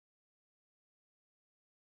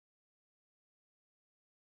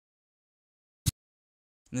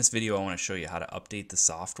In this video, I want to show you how to update the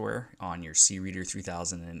software on your C-Reader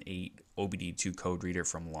 3008 OBDII code reader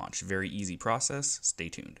from launch. Very easy process. Stay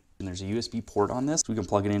tuned. And there's a USB port on this. We can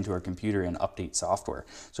plug it into our computer and update software.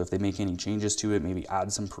 So if they make any changes to it, maybe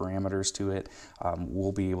add some parameters to it,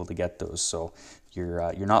 we'll be able to get those. So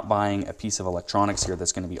you're not buying a piece of electronics here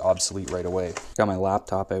that's going to be obsolete right away. Got my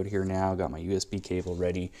laptop out here now, got my USB cable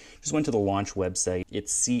ready. Just went to the launch website.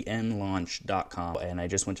 It's cnlaunch.com, and I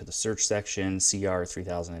just went to the search section. CR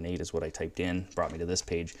 3008 is what I typed in, brought me to this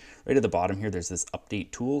page. Right at the bottom here, there's this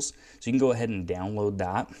update tools. So you can go ahead and download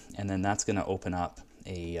that, and then that's going to open up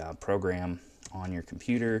a program on your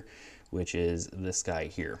computer, which is this guy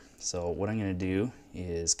here. So what I'm going to do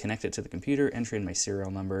is connect it to the computer, enter in my serial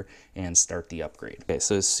number, and start the upgrade. Okay,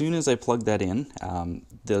 so as soon as I plug that in,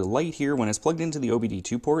 the light here, when it's plugged into the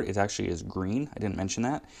OBDII port, it actually is green. I didn't mention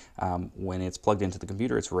that. When it's plugged into the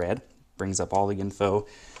computer, it's red. Brings up all the info.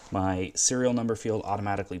 My serial number field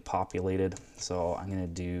automatically populated, so I'm going to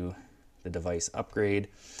do the device upgrade.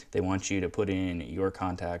 They want you to put in your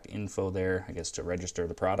contact info there, I guess, to register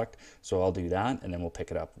the product. So I'll do that, and then we'll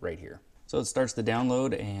pick it up right here. So it starts the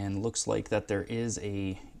download, and looks like that there is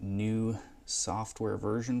a new software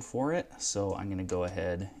version for it. So I'm going to go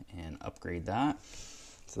ahead and upgrade that.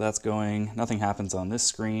 So that's going. Nothing happens on this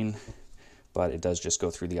screen, but it does just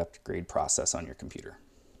go through the upgrade process on your computer.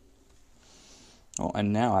 Oh,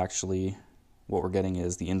 and now actually what we're getting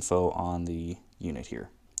is the info on the unit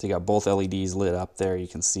here. So you got both LEDs lit up there. You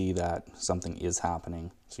can see that something is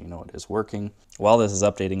happening, so you know it is working. While this is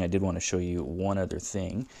updating, I did want to show you one other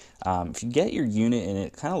thing. If you get your unit and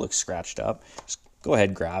it kind of looks scratched up, just go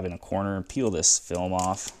ahead, grab in a corner, and peel this film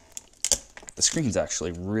off. The screen's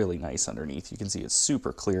actually really nice underneath. You can see it's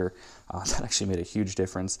super clear. That actually made a huge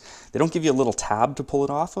difference. They don't give you a little tab to pull it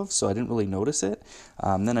off of, so I didn't really notice it.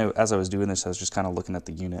 As I was doing this, I was just kind of looking at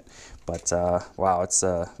the unit. But wow, it's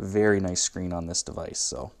a very nice screen on this device,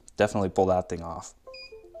 so definitely pull that thing off.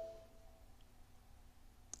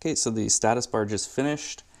 Okay, so the status bar just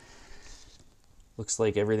finished. Looks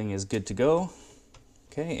like everything is good to go.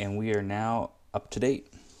 Okay, and we are now up to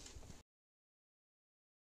date.